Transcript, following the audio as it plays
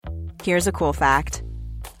Here's a cool fact.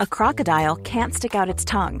 A crocodile can't stick out its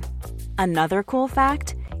tongue. Another cool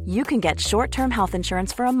fact, you can get short-term health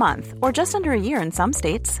insurance for a month or just under a year in some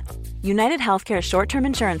states. United Healthcare short-term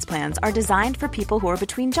insurance plans are designed for people who are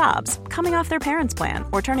between jobs, coming off their parents' plan,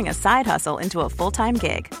 or turning a side hustle into a full-time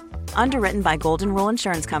gig. Underwritten by Golden Rule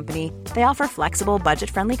Insurance Company, they offer flexible,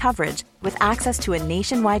 budget-friendly coverage with access to a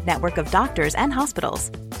nationwide network of doctors and hospitals.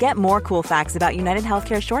 Get more cool facts about United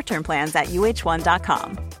Healthcare short-term plans at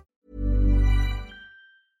uh1.com.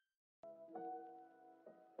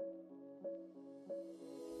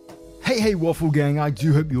 Hey Waffle Gang, I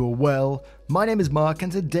do hope you are well. My name is Mark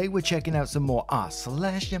and today we're checking out some more /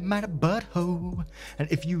 you might have butthole.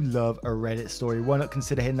 And if you love a Reddit story, why not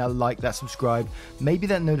consider hitting that like, that subscribe, maybe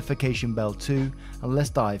that notification bell too, and let's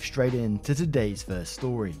dive straight into today's first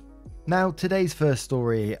story. Now, today's first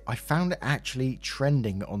story, I found it actually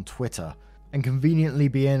trending on Twitter, and conveniently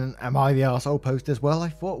being an Am I the Arsehole post as well, I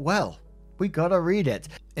thought, well, we gotta read it.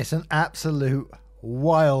 It's an absolute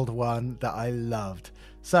wild one that I loved.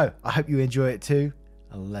 So, I hope you enjoy it too,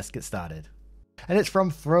 and let's get started. And it's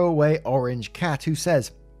from Throwaway Orange Cat, who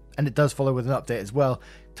says, and it does follow with an update as well,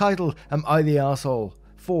 title, Am I the Arsehole?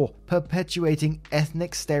 For perpetuating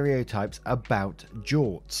ethnic stereotypes about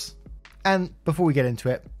jorts. And before we get into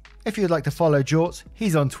it, if you'd like to follow Jorts,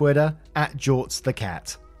 he's on Twitter,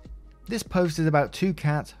 @JortsTheCat. This post is about two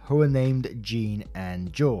cats who are named Jean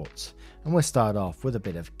and Jorts, and we'll start off with a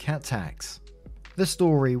bit of cat tax. The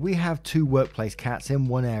story, we have two workplace cats in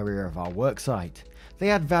one area of our worksite. They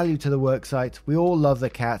add value to the worksite, we all love the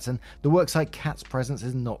cats, and the worksite cat's presence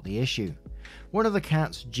is not the issue. One of the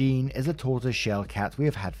cats, Jean, is a tortoiseshell cat we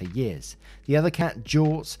have had for years. The other cat,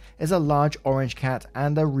 Jorts, is a large orange cat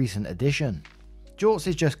and a recent addition. Jorts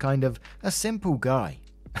is just kind of a simple guy.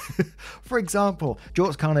 For example,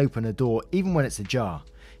 Jorts can't open a door even when it's ajar.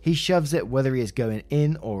 He shoves it whether he is going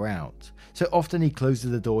in or out, so often he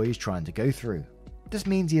closes the door he is trying to go through. This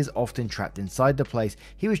means he is often trapped inside the place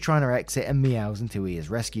he was trying to exit and meows until he is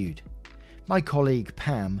rescued. My colleague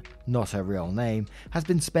Pam, not her real name, has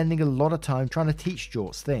been spending a lot of time trying to teach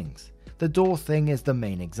Jorts things. The door thing is the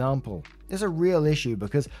main example. It's a real issue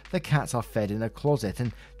because the cats are fed in a closet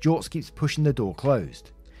and Jorts keeps pushing the door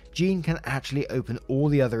closed. Jean can actually open all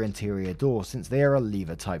the other interior doors since they are a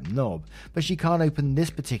lever type knob, but she can't open this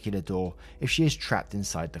particular door if she is trapped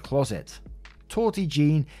inside the closet. Torty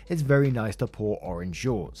Jean is very nice to poor orange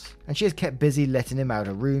Jorts, and she has kept busy letting him out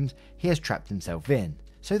of rooms he has trapped himself in,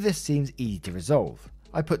 so this seems easy to resolve.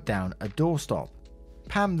 I put down a doorstop.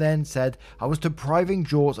 Pam then said I was depriving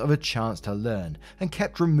Jorts of a chance to learn and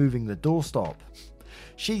kept removing the doorstop.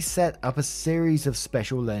 She set up a series of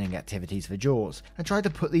special learning activities for Jorts and tried to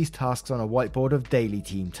put these tasks on a whiteboard of daily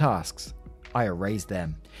team tasks. I erased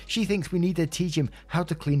them. She thinks we need to teach him how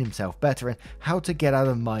to clean himself better and how to get out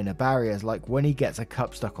of minor barriers like when he gets a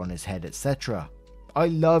cup stuck on his head, etc. I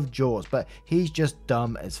love Jorts, but he's just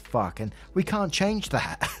dumb as fuck and we can't change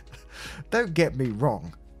that. Don't get me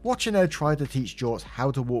wrong. Watching her try to teach Jorts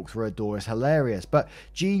how to walk through a door is hilarious, but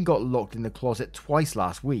Jean got locked in the closet twice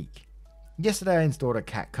last week. Yesterday I installed a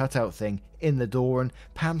cat cutout thing in the door and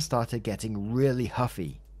Pam started getting really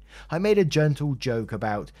huffy. I made a gentle joke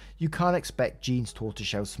about you can't expect Jean's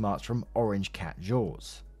tortoiseshell smarts from orange cat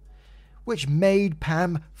Jorts, which made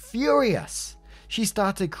Pam furious. She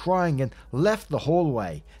started crying and left the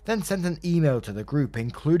hallway, then sent an email to the group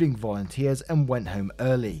including volunteers and went home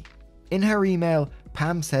early. In her email,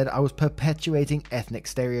 Pam said I was perpetuating ethnic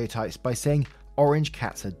stereotypes by saying orange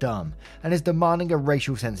cats are dumb and is demanding a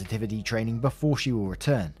racial sensitivity training before she will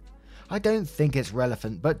return. I don't think it's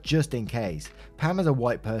relevant, but just in case, Pam is a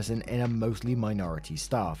white person in a mostly minority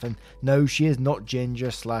staff, and no, she is not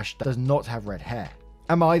ginger / does not have red hair.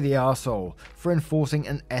 Am I the arsehole for enforcing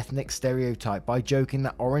an ethnic stereotype by joking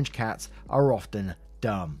that orange cats are often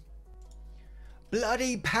dumb?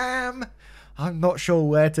 Bloody Pam! I'm not sure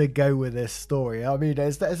where to go with this story. I mean,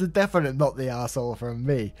 it's a definite not the arsehole from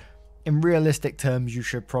me. In realistic terms, you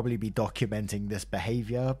should probably be documenting this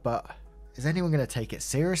behaviour, but is anyone going to take it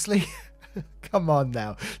seriously? Come on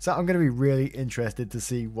now. So I'm going to be really interested to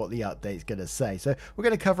see what the update's going to say. So we're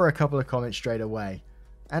going to cover a couple of comments straight away.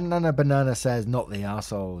 And Nana Banana says, not the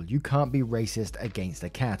arsehole. You can't be racist against a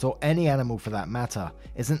cat, or any animal for that matter.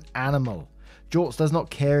 It's an animal. Jorts does not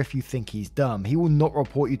care if you think he's dumb. He will not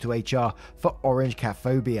report you to HR for orange cat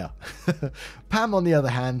phobia. Pam, on the other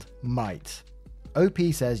hand, might. OP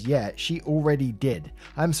says, yeah, she already did.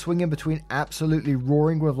 I'm swinging between absolutely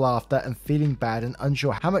roaring with laughter and feeling bad and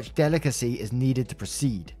unsure how much delicacy is needed to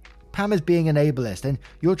proceed. Pam is being an ableist and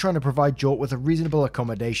you're trying to provide Jort with reasonable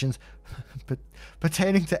accommodations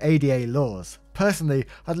pertaining to ADA laws. Personally,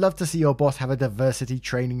 I'd love to see your boss have a diversity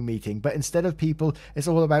training meeting, but instead of people, it's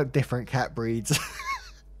all about different cat breeds.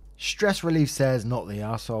 Stress Relief says, not the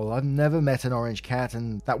arsehole. I've never met an orange cat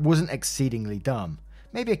and that wasn't exceedingly dumb.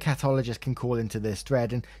 Maybe a catologist can call into this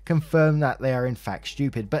thread and confirm that they are in fact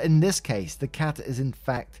stupid, but in this case, the cat is in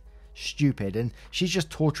fact stupid and she's just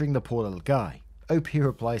torturing the poor little guy. OP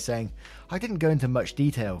replies saying, I didn't go into much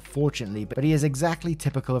detail, fortunately, but he is exactly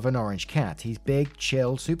typical of an orange cat. He's big,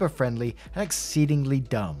 chill, super friendly, and exceedingly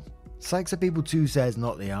dumb. Sykes of People 2 says,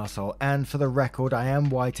 not the arsehole, and for the record, I am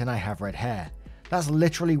white and I have red hair. That's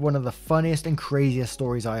literally one of the funniest and craziest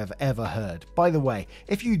stories I have ever heard. By the way,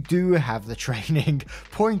 if you do have the training,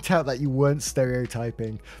 point out that you weren't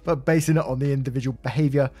stereotyping, but basing it on the individual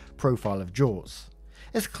behaviour profile of Jorts.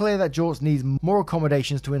 It's clear that Jorts needs more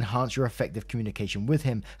accommodations to enhance your effective communication with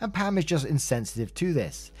him, and Pam is just insensitive to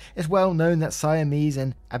this. It's well known that Siamese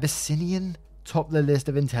and Abyssinian top the list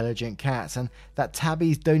of intelligent cats, and that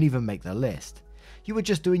tabbies don't even make the list. You were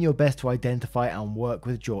just doing your best to identify and work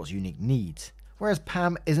with Jort's unique needs, whereas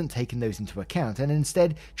Pam isn't taking those into account and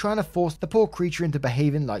instead trying to force the poor creature into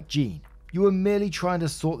behaving like Jean. You were merely trying to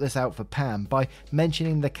sort this out for Pam by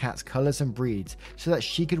mentioning the cat's colours and breeds so that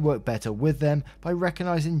she could work better with them by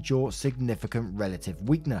recognising Jort's significant relative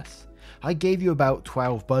weakness. I gave you about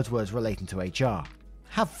 12 buzzwords relating to HR.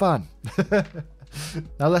 Have fun!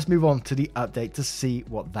 Now let's move on to the update to see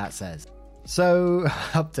what that says. So,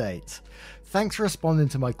 update. Thanks for responding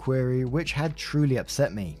to my query, which had truly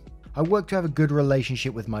upset me. I worked to have a good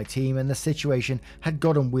relationship with my team and the situation had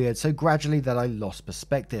gotten weird so gradually that I lost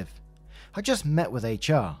perspective. I just met with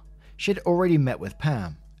HR. She'd already met with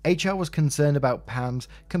Pam. HR was concerned about Pam's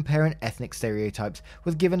comparing ethnic stereotypes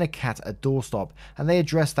with giving a cat a doorstop, and they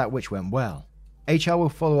addressed that, which went well. HR will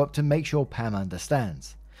follow up to make sure Pam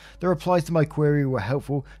understands. The replies to my query were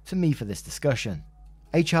helpful to me for this discussion.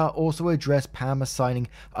 HR also addressed Pam assigning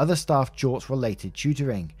other staff Jorts related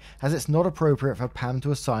tutoring, as it's not appropriate for Pam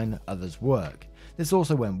to assign others work. This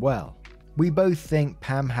also went well. We both think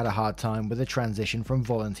Pam had a hard time with the transition from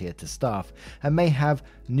volunteer to staff and may have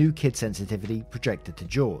new kid sensitivity projected to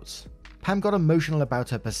Jorts. Pam got emotional about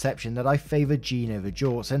her perception that I favoured Jean over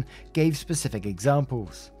Jorts and gave specific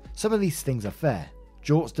examples. Some of these things are fair.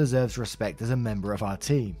 Jorts deserves respect as a member of our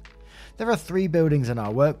team. There are 3 buildings in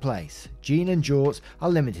our workplace. Jean and Jorts are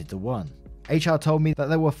limited to 1. HR told me that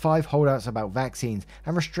there were 5 holdouts about vaccines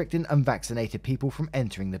and restricting unvaccinated people from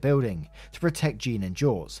entering the building to protect Jean and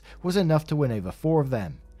Jorts was enough to win over 4 of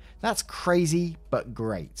them. That's crazy, but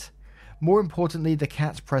great. More importantly, the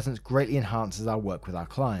cat's presence greatly enhances our work with our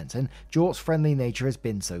clients, and Jort's friendly nature has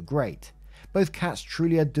been so great. Both cats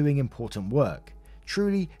truly are doing important work.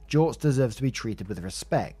 Truly, Jorts deserves to be treated with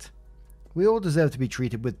respect. We all deserve to be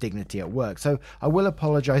treated with dignity at work, so I will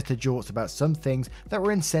apologise to Jorts about some things that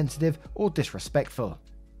were insensitive or disrespectful.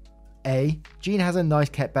 A. Jean has a nice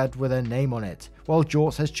cat bed with her name on it, while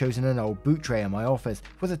Jorts has chosen an old boot tray in my office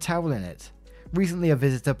with a towel in it. Recently a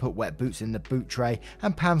visitor put wet boots in the boot tray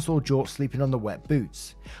and Pam saw Jorts sleeping on the wet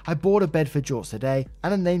boots. I bought a bed for Jorts today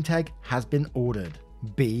and a name tag has been ordered.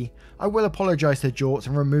 B. I will apologise to Jorts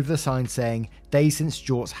and remove the sign saying, days since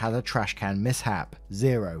Jorts had a trash can mishap,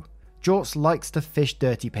 0. Jorts likes to fish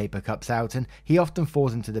dirty paper cups out and he often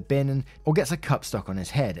falls into the bin or gets a cup stuck on his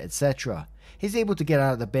head, etc. He's able to get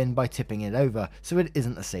out of the bin by tipping it over, so it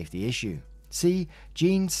isn't a safety issue. C.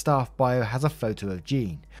 Jean's staff bio has a photo of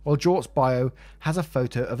Jean, while Jort's bio has a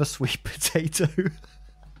photo of a sweet potato.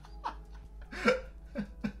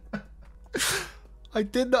 I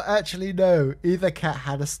did not actually know either cat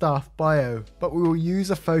had a staff bio, but we will use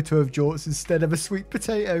a photo of Jorts instead of a sweet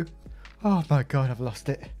potato. Oh my god, I've lost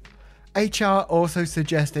it. HR also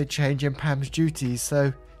suggested changing Pam's duties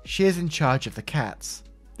so she is in charge of the cats.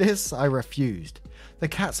 This I refused. The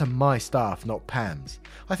cats are my staff, not Pam's.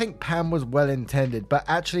 I think Pam was well intended but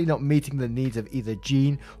actually not meeting the needs of either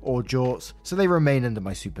Jean or Jorts, so they remain under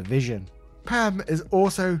my supervision. Pam is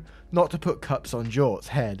also not to put cups on Jort's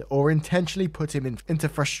head or intentionally put him into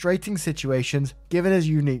frustrating situations given his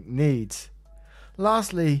unique needs.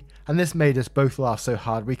 Lastly, and this made us both laugh so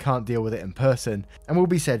hard we can't deal with it in person, and will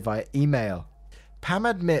be said via email. Pam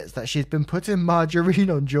admits that she's been putting margarine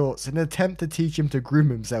on Jorts in an attempt to teach him to groom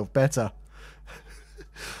himself better.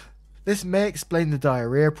 This may explain the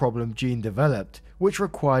diarrhea problem Jean developed, which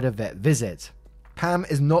required a vet visit. Pam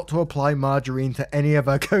is not to apply margarine to any of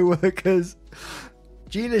her co-workers.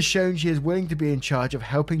 Jean has shown she is willing to be in charge of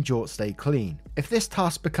helping Jorts stay clean. If this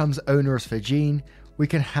task becomes onerous for Jean, we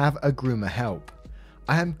can have a groomer help.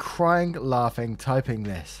 I am crying, laughing, typing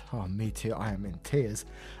this. Oh, me too, I am in tears.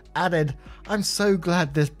 added, I'm so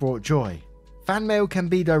glad this brought joy. Fan mail can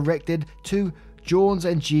be directed to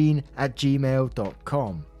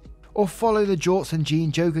jortsandjean@gmail.com or follow the Jorts and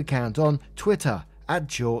Jean joke account on Twitter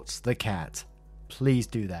 @jortsthecat. Please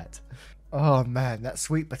do that. Oh man, that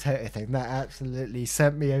sweet potato thing, that absolutely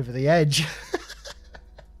sent me over the edge.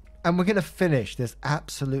 And we're going to finish this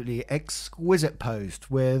absolutely exquisite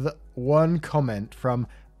post with one comment from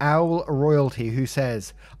Owl Royalty, who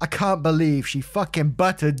says, I can't believe she fucking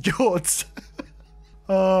buttered Jorts.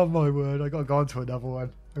 Oh my word, I got to go on to another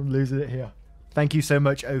one. I'm losing it here. Thank you so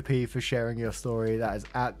much, OP, for sharing your story. That has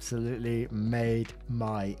absolutely made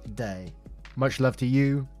my day. Much love to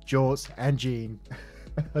you, Jorts, and Jean.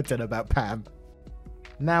 I don't know about Pam.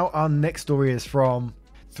 Now our next story is from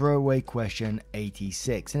Throwaway Question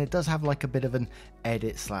 86, and it does have like a bit of an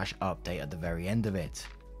edit/update at the very end of it.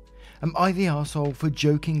 Am I the arsehole for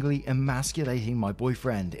jokingly emasculating my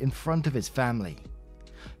boyfriend in front of his family?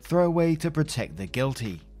 Throwaway to protect the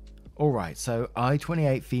guilty. Alright, so I,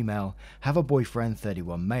 28 female, have a boyfriend,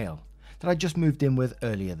 31 male, that I just moved in with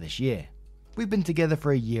earlier this year. We've been together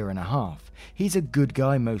for a year and a half. He's a good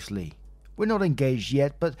guy mostly. We're not engaged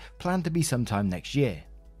yet, but plan to be sometime next year.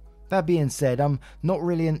 That being said, I'm not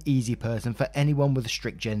really an easy person for anyone with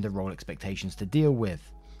strict gender role expectations to deal with.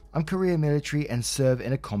 I'm career military and serve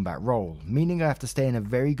in a combat role, meaning I have to stay in a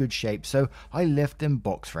very good shape, so I lift and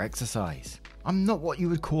box for exercise. I'm not what you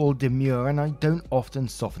would call demure, and I don't often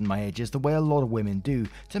soften my edges the way a lot of women do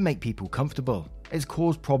to make people comfortable. It's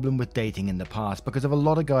caused problem with dating in the past because of a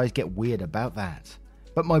lot of guys get weird about that.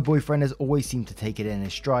 But my boyfriend has always seemed to take it in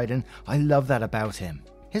his stride, and I love that about him.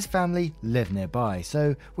 His family live nearby,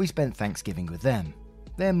 so we spent Thanksgiving with them.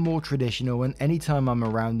 They're more traditional, and anytime I'm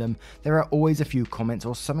around them, there are always a few comments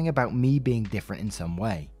or something about me being different in some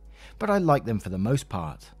way. But I like them for the most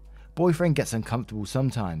part. Boyfriend gets uncomfortable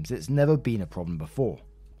sometimes, it's never been a problem before.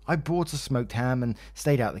 I brought a smoked ham and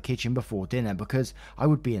stayed out the kitchen before dinner because I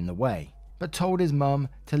would be in the way, but told his mum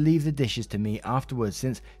to leave the dishes to me afterwards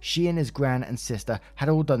since she and his gran and sister had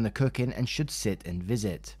all done the cooking and should sit and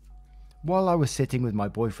visit. While I was sitting with my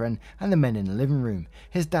boyfriend and the men in the living room,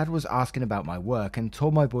 his dad was asking about my work and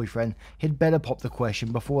told my boyfriend he'd better pop the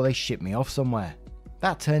question before they ship me off somewhere.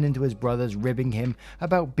 That turned into his brothers ribbing him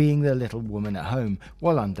about being the little woman at home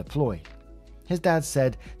while I'm deployed. His dad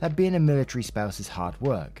said that being a military spouse is hard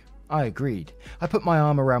work. I agreed. I put my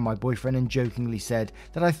arm around my boyfriend and jokingly said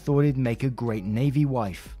that I thought he'd make a great Navy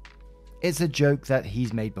wife. It's a joke that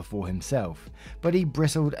he's made before himself, but he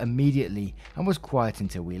bristled immediately and was quiet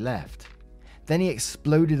until we left. Then he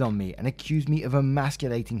exploded on me and accused me of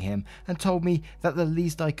emasculating him and told me that the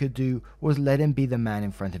least I could do was let him be the man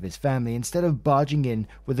in front of his family instead of barging in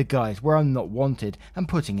with the guys where I'm not wanted and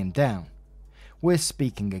putting him down. We're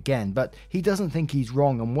speaking again, but he doesn't think he's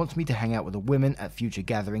wrong and wants me to hang out with the women at future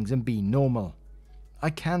gatherings and be normal.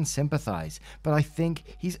 I can sympathize, but I think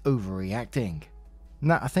he's overreacting.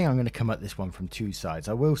 Now, I think I'm going to come at this one from two sides.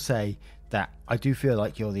 I will say that I do feel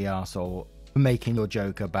like you're the arsehole for making your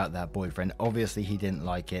joke about that boyfriend. Obviously, he didn't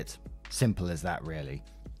like it. Simple as that, really.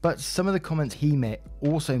 But some of the comments he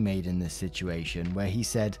also made in this situation, where he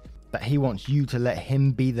said that he wants you to let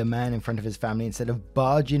him be the man in front of his family instead of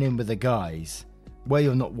barging in with the guys where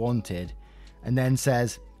you're not wanted, and then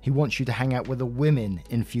says he wants you to hang out with the women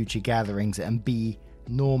in future gatherings and be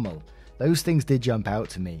normal. Those things did jump out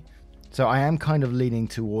to me. So I am kind of leaning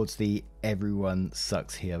towards the everyone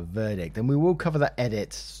sucks here verdict, and we will cover that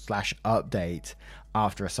edit/update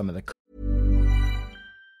after some of the...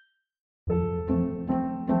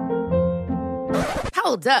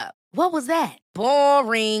 Hold up. What was that?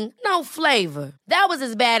 Boring. No flavor. That was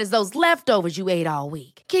as bad as those leftovers you ate all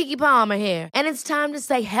week. Keke Palmer here, and it's time to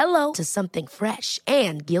say hello to something fresh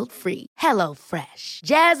and guilt-free. HelloFresh.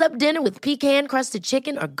 Jazz up dinner with pecan-crusted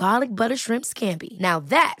chicken or garlic butter shrimp scampi. Now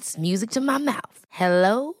that's music to my mouth.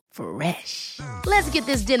 HelloFresh. Let's get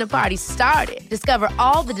this dinner party started. Discover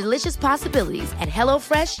all the delicious possibilities at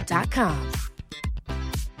HelloFresh.com.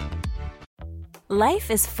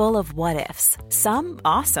 Life is full of what-ifs. Some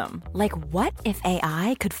awesome, like what if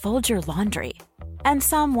AI could fold your laundry? And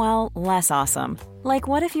some, well, less awesome, like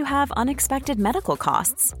what if you have unexpected medical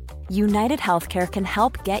costs? United Healthcare can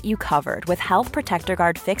help get you covered with Health Protector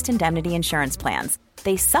Guard fixed indemnity insurance plans.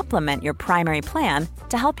 They supplement your primary plan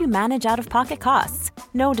to help you manage out-of-pocket costs.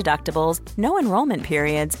 No deductibles, no enrollment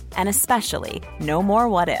periods, and especially no more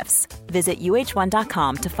what-ifs. Visit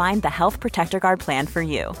uh1.com to find the Health Protector Guard plan for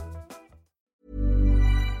you.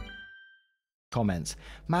 Comments.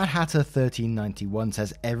 Mad Hatter 1391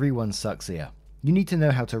 says everyone sucks here. You need to know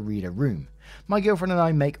how to read a room. My girlfriend and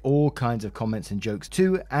I make all kinds of comments and jokes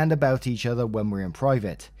to and about each other when we're in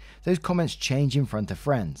private. Those comments change in front of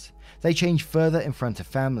friends. They change further in front of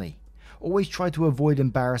family. Always try to avoid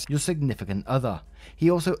embarrassing your significant other.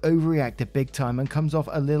 He also overreacted big time and comes off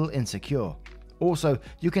a little insecure. Also,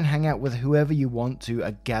 you can hang out with whoever you want to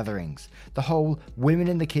at gatherings. The whole women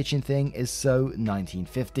in the kitchen thing is so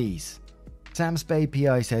 1950s. Sam Spade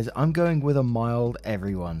PI says, I'm going with a mild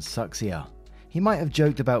everyone sucks here. He might have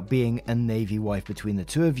joked about being a Navy wife between the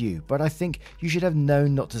two of you, but I think you should have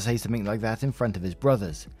known not to say something like that in front of his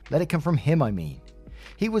brothers. Let it come from him, I mean.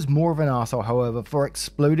 He was more of an arsehole, however, for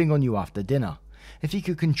exploding on you after dinner. If he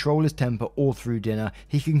could control his temper all through dinner,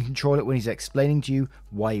 he can control it when he's explaining to you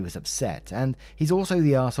why he was upset, and he's also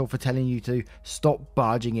the arsehole for telling you to stop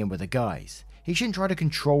barging in with the guys. He shouldn't try to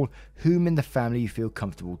control whom in the family you feel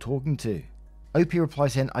comfortable talking to. OP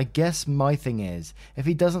replies saying, I guess my thing is, if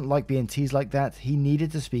he doesn't like being teased like that, he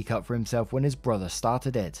needed to speak up for himself when his brother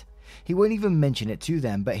started it. He won't even mention it to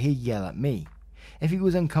them, but he'd yell at me. If he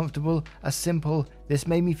was uncomfortable, a simple, this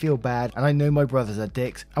made me feel bad and I know my brothers are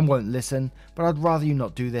dicks and won't listen, but I'd rather you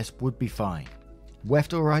not do this, would be fine.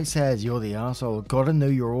 Weft Alright says, you're the arsehole, gotta know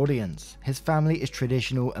your audience. His family is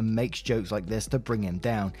traditional and makes jokes like this to bring him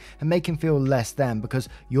down and make him feel less than because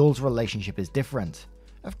y'all's relationship is different.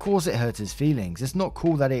 Of course it hurts his feelings, it's not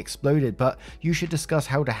cool that he exploded, but you should discuss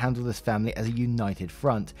how to handle this family as a united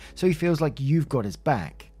front, so he feels like you've got his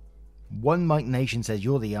back. One Mike Nation says,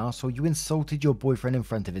 you're the arsehole, you insulted your boyfriend in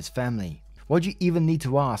front of his family. Why'd you even need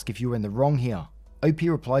to ask if you were in the wrong here? OP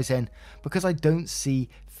replies saying, because I don't see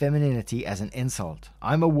femininity as an insult.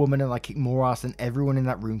 I'm a woman and I kick more ass than everyone in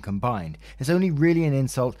that room combined. It's only really an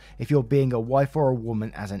insult if you're being a wife or a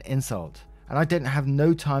woman as an insult. And I didn't have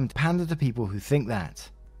no time to pander to people who think that.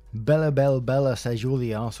 Bella says, you're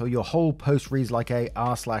the arsehole. Your whole post reads like a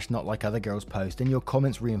r/not like other girls post and your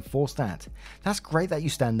comments reinforce that. That's great that you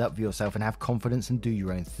stand up for yourself and have confidence and do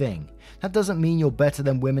your own thing. That doesn't mean you're better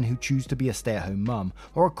than women who choose to be a stay-at-home mum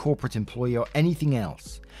or a corporate employee or anything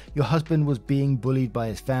else. Your husband was being bullied by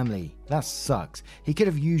his family. That sucks. He could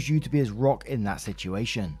have used you to be his rock in that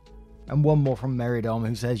situation. And one more from Meridom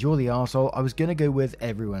who says, you're the arsehole. I was going to go with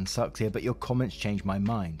everyone sucks here, but your comments changed my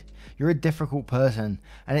mind. You're a difficult person,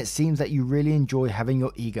 and it seems that you really enjoy having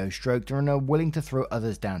your ego stroked and are willing to throw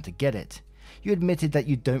others down to get it. You admitted that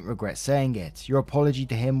you don't regret saying it. Your apology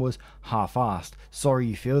to him was half-assed, sorry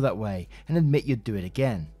you feel that way, and admit you'd do it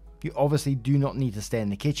again. You obviously do not need to stay in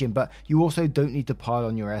the kitchen, but you also don't need to pile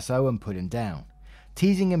on your SO and put him down.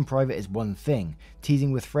 Teasing in private is one thing,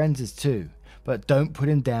 teasing with friends is two, but don't put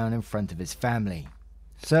him down in front of his family.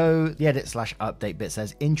 So the edit/update bit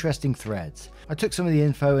says, interesting threads. I took some of the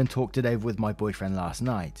info and talked it over with my boyfriend last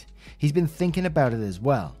night. He's been thinking about it as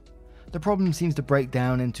well. The problem seems to break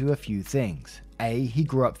down into a few things. A, he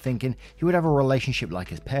grew up thinking he would have a relationship like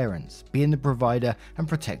his parents, being the provider and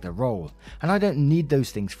protect the role, and I don't need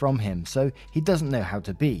those things from him, so he doesn't know how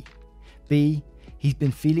to be. B, he's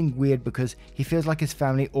been feeling weird because he feels like his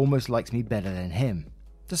family almost likes me better than him.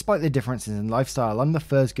 Despite the differences in lifestyle, I'm the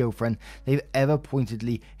first girlfriend they've ever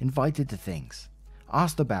pointedly invited to things,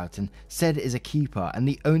 asked about and said is a keeper and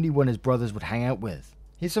the only one his brothers would hang out with.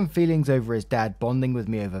 He has some feelings over his dad bonding with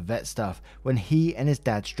me over vet stuff when he and his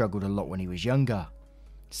dad struggled a lot when he was younger.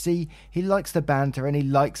 C, he likes the banter and he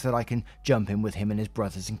likes that I can jump in with him and his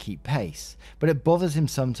brothers and keep pace, but it bothers him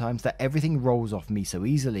sometimes that everything rolls off me so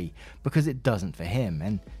easily because it doesn't for him.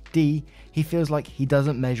 And D, he feels like he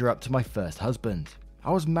doesn't measure up to my first husband.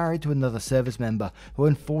 I was married to another service member who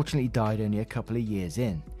unfortunately died only a couple of years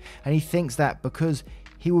in, and he thinks that because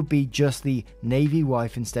he would be just the Navy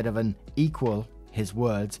wife instead of an equal, his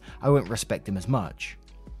words, I won't respect him as much.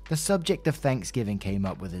 The subject of Thanksgiving came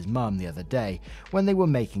up with his mum the other day when they were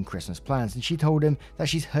making Christmas plans, and she told him that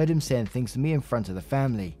she's heard him saying things to me in front of the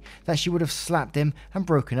family, that she would have slapped him and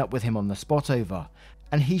broken up with him on the spot over,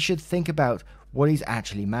 and he should think about what he's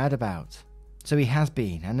actually mad about. So he has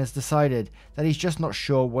been and has decided that he's just not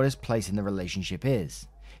sure what his place in the relationship is.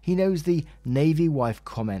 He knows the Navy wife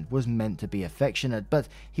comment was meant to be affectionate, but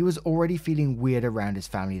he was already feeling weird around his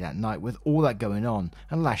family that night with all that going on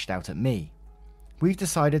and lashed out at me. We've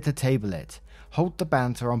decided to table it, hold the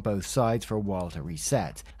banter on both sides for a while to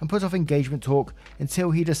reset, and put off engagement talk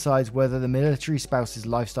until he decides whether the military spouse's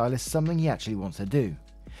lifestyle is something he actually wants to do.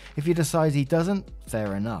 If he decides he doesn't,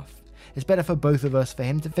 fair enough. It's better for both of us for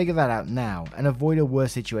him to figure that out now and avoid a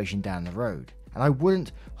worse situation down the road, and I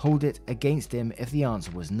wouldn't hold it against him if the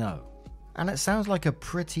answer was no. And it sounds like a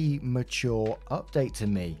pretty mature update to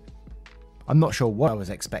me. I'm not sure what I was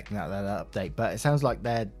expecting out of that update, but it sounds like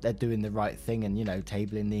they're doing the right thing and,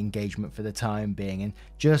 tabling the engagement for the time being and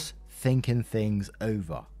just thinking things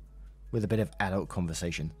over. with a bit of adult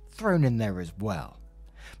conversation thrown in there as well.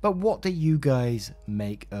 But what do you guys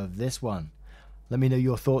make of this one? Let me know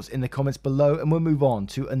your thoughts in the comments below and we'll move on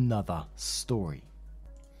to another story.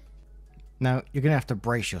 Now, you're going to have to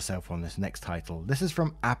brace yourself on this next title. This is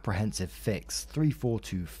from Apprehensive Fix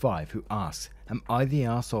 3425, who asks, am I the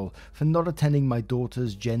arsehole for not attending my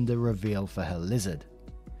daughter's gender reveal for her lizard?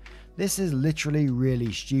 This is literally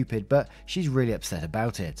really stupid, but she's really upset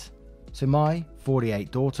about it. So my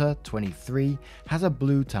 48 daughter, 23, has a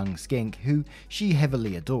blue-tongued skink who she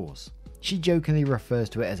heavily adores. She jokingly refers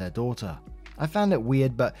to it as her daughter. I found it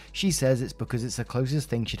weird, but she says it's because it's the closest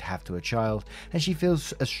thing she'd have to a child, and she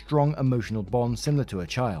feels a strong emotional bond similar to a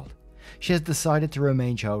child. She has decided to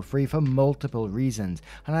remain child-free for multiple reasons,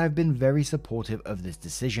 and I have been very supportive of this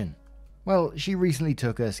decision. Well, she recently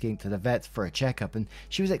took her skink to the vet for a checkup, and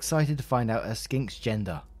she was excited to find out her skink's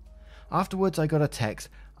gender. Afterwards, I got a text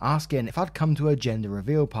asking if I'd come to a gender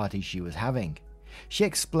reveal party she was having. She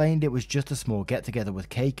explained it was just a small get-together with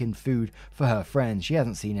cake and food for her friends she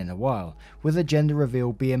hasn't seen in a while, with the gender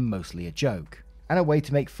reveal being mostly a joke, and a way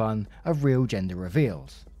to make fun of real gender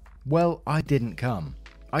reveals. Well, I didn't come.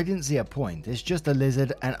 I didn't see a point, it's just a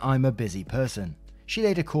lizard and I'm a busy person. She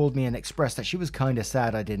later called me and expressed that she was kinda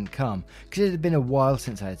sad I didn't come, because it had been a while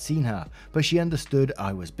since I had seen her, but she understood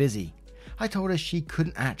I was busy. I told her she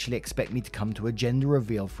couldn't actually expect me to come to a gender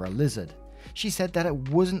reveal for a lizard. She said that it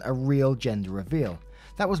wasn't a real gender reveal.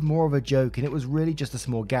 That was more of a joke and it was really just a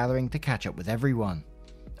small gathering to catch up with everyone.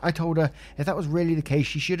 I told her if that was really the case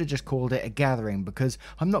she should have just called it a gathering because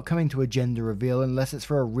I'm not coming to a gender reveal unless it's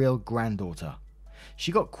for a real granddaughter.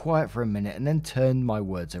 She got quiet for a minute and then turned my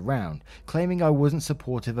words around, claiming I wasn't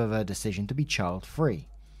supportive of her decision to be child-free.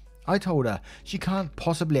 I told her she can't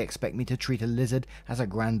possibly expect me to treat a lizard as a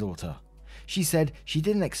granddaughter. She said she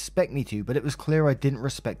didn't expect me to, but it was clear I didn't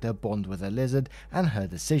respect her bond with her lizard and her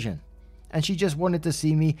decision. And she just wanted to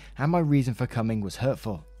see me and my reason for coming was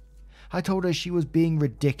hurtful. I told her she was being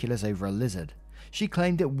ridiculous over a lizard. She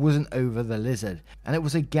claimed it wasn't over the lizard, and it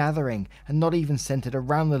was a gathering and not even centered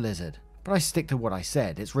around the lizard. But I stick to what I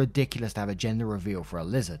said, it's ridiculous to have a gender reveal for a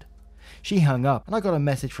lizard. She hung up and I got a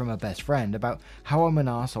message from her best friend about how I'm an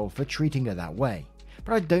arsehole for treating her that way.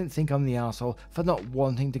 But I don't think I'm the arsehole for not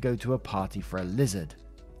wanting to go to a party for a lizard.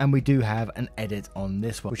 And we do have an edit on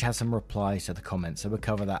this one, which has some replies to the comments, so we'll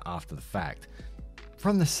cover that after the fact.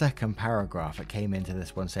 From the second paragraph, it came into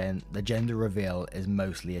this one saying the gender reveal is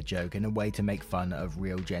mostly a joke and a way to make fun of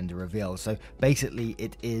real gender reveals. So basically,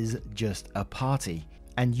 it is just a party,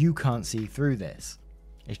 and you can't see through this.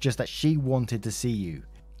 It's just that she wanted to see you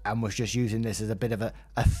and was just using this as a bit of a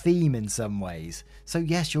theme in some ways. So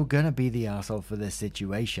yes, you're gonna be the arsehole for this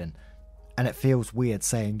situation. And it feels weird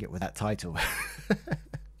saying it with that title.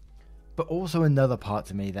 But also another part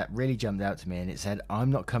to me that really jumped out to me, and it said,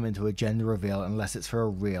 I'm not coming to a gender reveal unless it's for a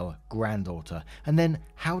real granddaughter. And then,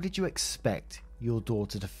 how did you expect your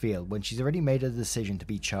daughter to feel when she's already made a decision to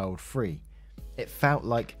be child-free? It felt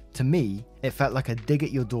like, to me, it felt like a dig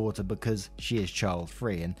at your daughter because she is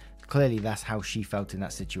child-free, and clearly that's how she felt in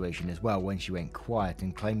that situation as well when she went quiet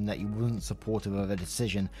and claimed that you wasn't supportive of her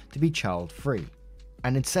decision to be child-free.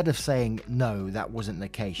 And instead of saying, no, that wasn't the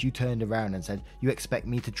case, you turned around and said, you expect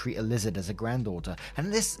me to treat a lizard as a granddaughter.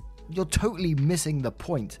 And this, you're totally missing the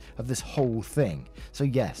point of this whole thing. So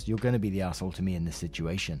yes, you're going to be the arsehole to me in this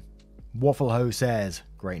situation. Waffleho says,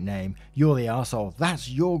 great name, you're the arsehole, that's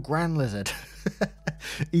your grand lizard.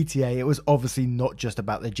 ETA, it was obviously not just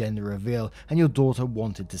about the gender reveal, and your daughter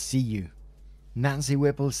wanted to see you. Nancy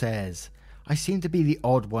Whipple says, I seem to be the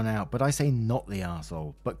odd one out, but I say not the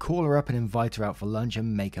arsehole, but call her up and invite her out for lunch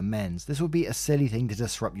and make amends. This would be a silly thing to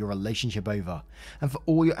disrupt your relationship over. And for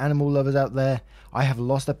all your animal lovers out there, I have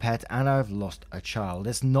lost a pet and I have lost a child.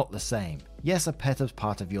 It's not the same. Yes, a pet is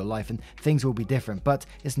part of your life and things will be different, but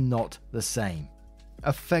it's not the same.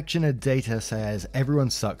 Affectionate Data says, everyone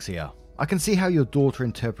sucks here. I can see how your daughter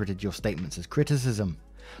interpreted your statements as criticism.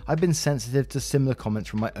 I've been sensitive to similar comments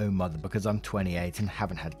from my own mother because I'm 28 and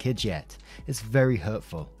haven't had kids yet. It's very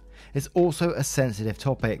hurtful. It's also a sensitive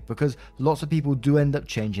topic because lots of people do end up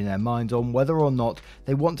changing their minds on whether or not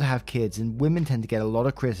they want to have kids, and women tend to get a lot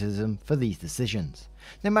of criticism for these decisions.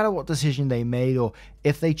 No matter what decision they made, or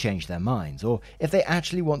if they change their minds, or if they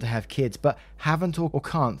actually want to have kids but haven't or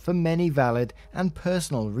can't for many valid and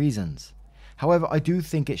personal reasons. However, I do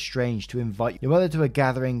think it's strange to invite your mother to a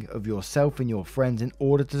gathering of yourself and your friends in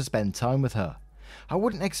order to spend time with her. I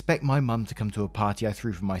wouldn't expect my mum to come to a party I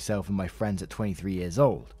threw for myself and my friends at 23 years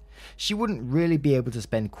old. She wouldn't really be able to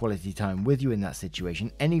spend quality time with you in that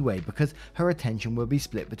situation anyway because her attention will be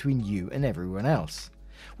split between you and everyone else.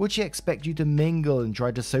 Would she expect you to mingle and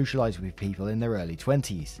try to socialise with people in their early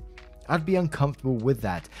 20s? I'd be uncomfortable with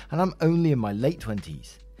that, and I'm only in my late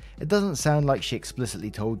 20s. It doesn't sound like she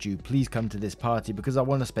explicitly told you, please come to this party because I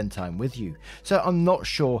want to spend time with you. So I'm not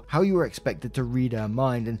sure how you were expected to read her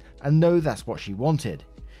mind and know that's what she wanted.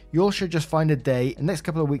 You all should just find a day in the next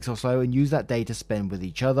couple of weeks or so and use that day to spend with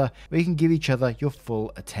each other, where you can give each other your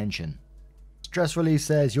full attention. Stress Relief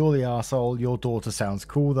says, you're the arsehole, your daughter sounds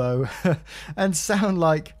cool though. And Sound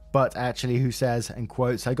Like But Actually, who says, and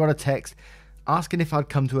quotes, I got a text asking if I'd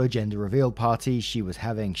come to a gender reveal party she was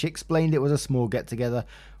having. She explained it was a small get together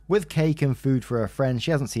with cake and food for her friend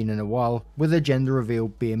she hasn't seen in a while, with the gender reveal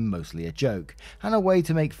being mostly a joke, and a way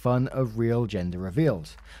to make fun of real gender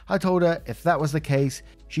reveals. I told her if that was the case,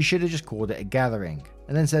 she should have just called it a gathering,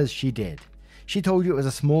 and then says she did. She told you it was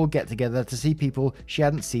a small get together to see people she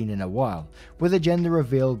hadn't seen in a while, with the gender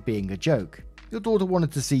reveal being a joke. Your daughter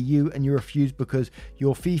wanted to see you and you refused because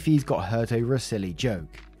your fifis got hurt over a silly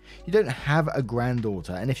joke. You don't have a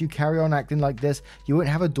granddaughter, and if you carry on acting like this, you won't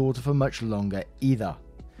have a daughter for much longer either.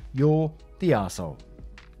 You're the arsehole.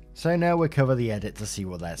 So now we'll cover the edit to see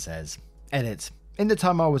what that says. Edit. In the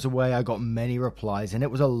time I was away, I got many replies and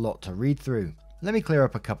it was a lot to read through. Let me clear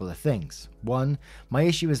up a couple of things. 1. My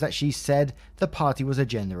issue is that she said the party was a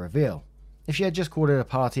gender reveal. If she had just called it a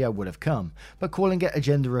party, I would have come, but calling it a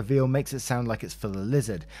gender reveal makes it sound like it's for the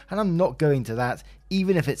lizard, and I'm not going to that,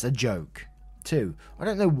 even if it's a joke. 2. I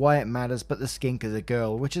don't know why it matters, but the skink is a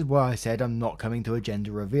girl, which is why I said I'm not coming to a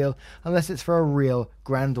gender reveal unless it's for a real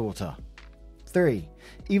granddaughter. 3.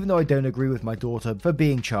 Even though I don't agree with my daughter for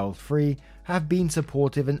being child-free, I have been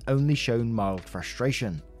supportive and only shown mild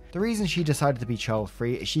frustration. The reason she decided to be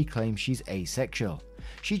child-free is she claims she's asexual.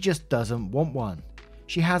 She just doesn't want one.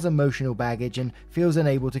 She has emotional baggage and feels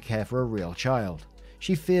unable to care for a real child.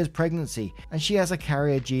 She fears pregnancy, and she has a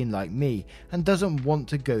carrier gene like me and doesn't want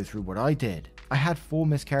to go through what I did. I had 4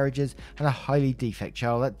 miscarriages and a highly defect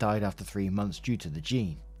child that died after 3 months due to the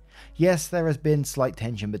gene. Yes, there has been slight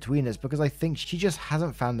tension between us because I think she just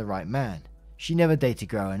hasn't found the right man. She never dated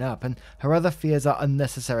growing up, and her other fears are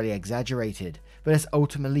unnecessarily exaggerated, but it's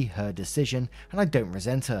ultimately her decision, and I don't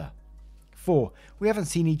resent her. 4. We haven't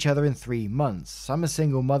seen each other in 3 months. I'm a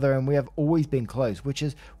single mother and we have always been close, which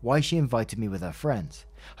is why she invited me with her friends.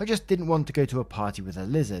 I just didn't want to go to a party with a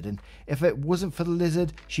lizard, and if it wasn't for the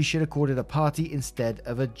lizard, she should have called it a party instead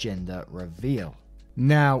of a gender reveal.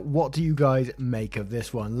 Now, what do you guys make of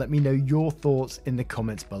this one? Let me know your thoughts in the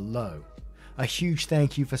comments below. A huge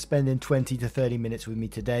thank you for spending 20 to 30 minutes with me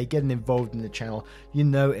today, getting involved in the channel. You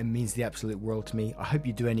know it means the absolute world to me. I hope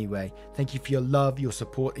you do anyway. Thank you for your love, your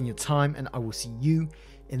support, and your time, and I will see you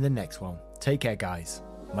in the next one. Take care, guys.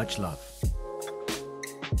 Much love.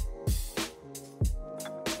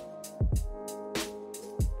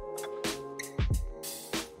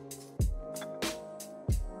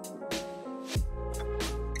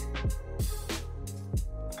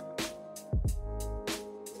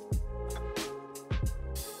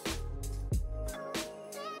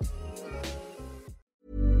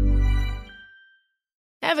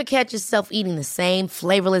 Ever catch yourself eating the same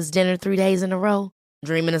flavorless dinner 3 days in a row?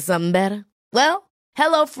 Dreaming of something better? Well,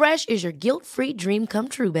 HelloFresh is your guilt-free dream come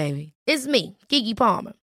true, baby. It's me, Keke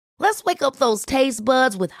Palmer. Let's wake up those taste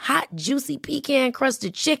buds with hot, juicy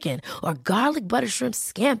pecan-crusted chicken or garlic butter shrimp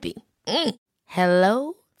scampi.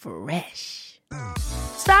 Hello Fresh.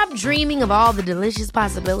 Stop dreaming of all the delicious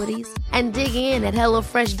possibilities and dig in at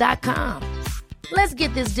HelloFresh.com. Let's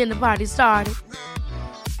get this dinner party started.